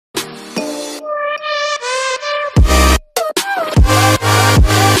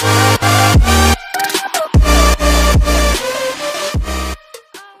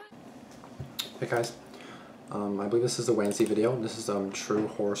this is the Wansee video. This is a true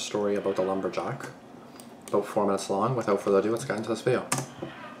horror story about the Lumberjack. About 4 minutes long. Without further ado, let's get into this video.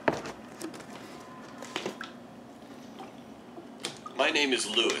 My name is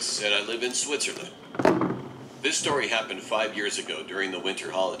Lewis, and I live in Switzerland. This story happened 5 years ago during the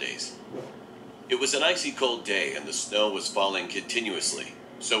winter holidays. It was an icy cold day, and the snow was falling continuously,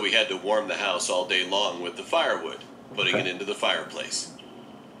 so we had to warm the house all day long with the firewood, putting it into the fireplace.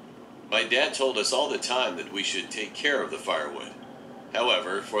 My dad told us all the time that we should take care of the firewood.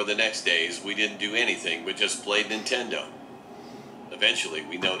 However, for the next days, we didn't do anything but just played Nintendo. Eventually,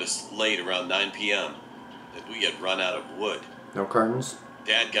 we noticed late around 9 p.m. that we had run out of wood. No curtains?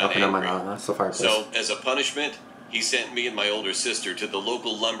 Dad got angry. That's the fireplace. So, as a punishment, he sent me and my older sister to the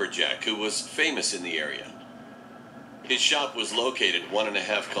local lumberjack who was famous in the area. His shop was located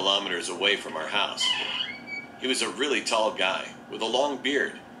 1.5 kilometers away from our house. He was a really tall guy with a long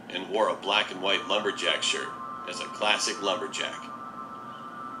beard and wore a black and white lumberjack shirt as a classic lumberjack.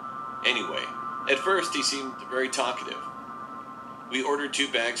 Anyway, at first he seemed very talkative. We ordered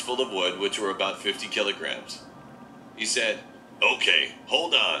 2 bags full of wood, which were about 50 kilograms. He said, "Okay,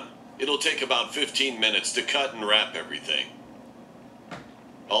 hold on. It'll take about 15 minutes to cut and wrap everything."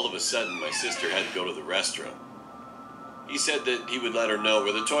 All of a sudden, my sister had to go to the restroom. He said that he would let her know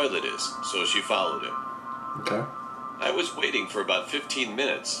where the toilet is, so she followed him. Okay. I was waiting for about 15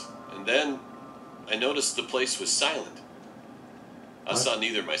 minutes, and then I noticed the place was silent. I saw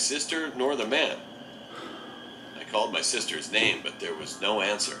neither my sister nor the man. I called my sister's name, but there was no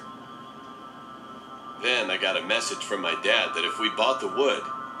answer. Then I got a message from my dad that if we bought the wood,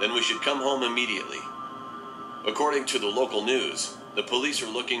 then we should come home immediately. According to the local news, the police are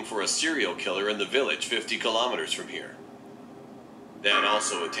looking for a serial killer in the village 50 kilometers from here. Dad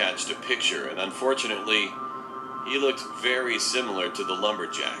also attached a picture, and unfortunately, he looked very similar to the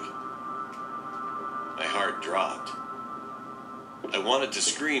lumberjack. My heart dropped. I wanted to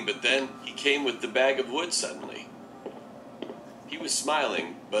scream, but then he came with the bag of wood suddenly. He was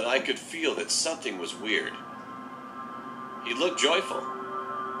smiling, but I could feel that something was weird. He looked joyful.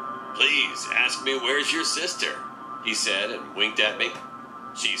 "Please, ask me where's your sister," he said and winked at me.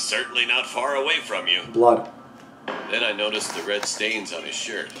 "She's certainly not far away from you." Blood. Then I noticed the red stains on his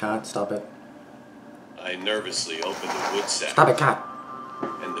shirt. Cat, stop it. I nervously opened the wood sack. Stop it, cat.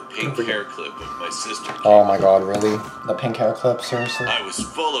 And the pink hair clip of my sister came. Oh my god, really? The pink hair clip, seriously? I was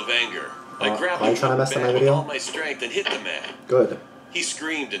full of anger. I grabbed are you trying to mess up my with video? all my strength and hit the man. Good. He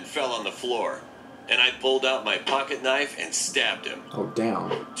screamed and fell on the floor, and I pulled out my pocket knife and stabbed him. Oh,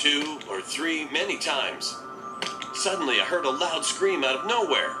 damn. 2 or 3, many times. Suddenly, I heard a loud scream out of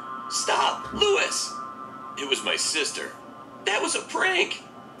nowhere. "Stop, Lewis!" It was my sister. "That was a prank!"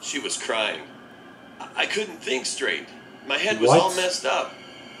 She was crying. I couldn't think straight. My head was all messed up.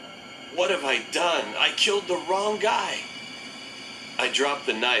 What have I done? I killed the wrong guy. I dropped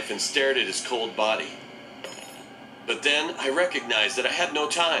the knife and stared at his cold body. But then I recognized that I had no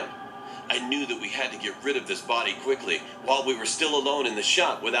time. I knew that we had to get rid of this body quickly while we were still alone in the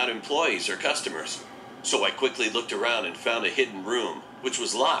shop without employees or customers. So I quickly looked around and found a hidden room, which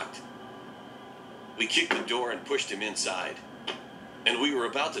was locked. We kicked the door and pushed him inside. And we were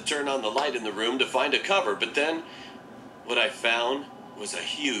about to turn on the light in the room to find a cover, but then what I found was a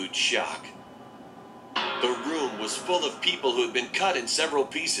huge shock. The room was full of people who had been cut in several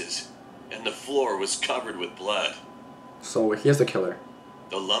pieces, and the floor was covered with blood. So here's the killer.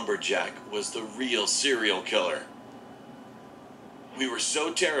 The lumberjack was the real serial killer. We were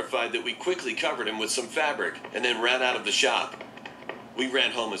so terrified that we quickly covered him with some fabric and then ran out of the shop. We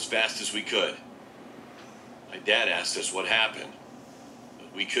ran home as fast as we could. My dad asked us what happened,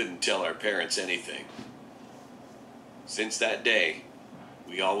 but we couldn't tell our parents anything. Since that day,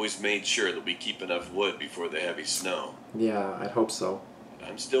 we always made sure that we keep enough wood before the heavy snow. Yeah, I'd hope so.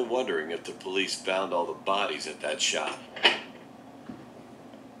 I'm still wondering if the police found all the bodies at that shop.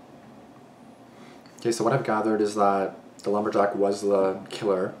 Okay, so what I've gathered is that the lumberjack was the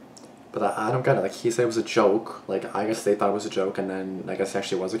killer, but I don't get it. Like, he said it was a joke. Like, I guess they thought it was a joke, and then I guess he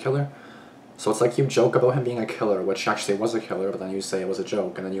actually was a killer. So it's like you joke about him being a killer, which actually was a killer, but then you say it was a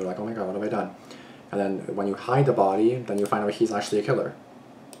joke, and then you're like, oh my god, what have I done? And then when you hide the body, then you find out he's actually a killer.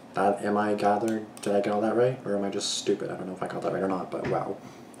 That, am I gathered? Did I get all that right? Or am I just stupid? I don't know if I got that right or not, but wow.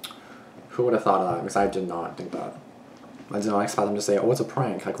 Who would have thought of that? Because I did not think that. I did not expect them to say, oh, it's a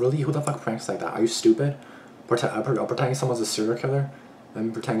prank. Like, really? Who the fuck pranks like that? Are you stupid? Pretending someone's a serial killer?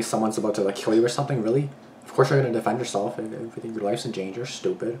 And pretending someone's about to, like, kill you or something? Really? Of course you're going to defend yourself if you think your life's in danger.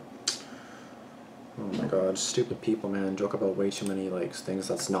 Stupid. Oh my god, stupid people, man. Joke about way too many, like, things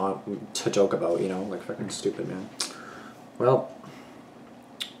that's not to joke about, you know? Like, fucking stupid, man. Well,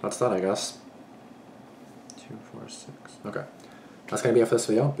 that's that, I guess. 2 2, 4, 6. Okay. That's going to be it for this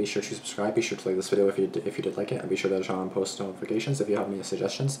video. Be sure to subscribe. Be sure to like this video if you did like it. And be sure to turn on post notifications. If you have any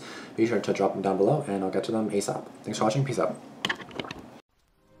suggestions, be sure to drop them down below and I'll get to them ASAP. Thanks for watching. Peace out.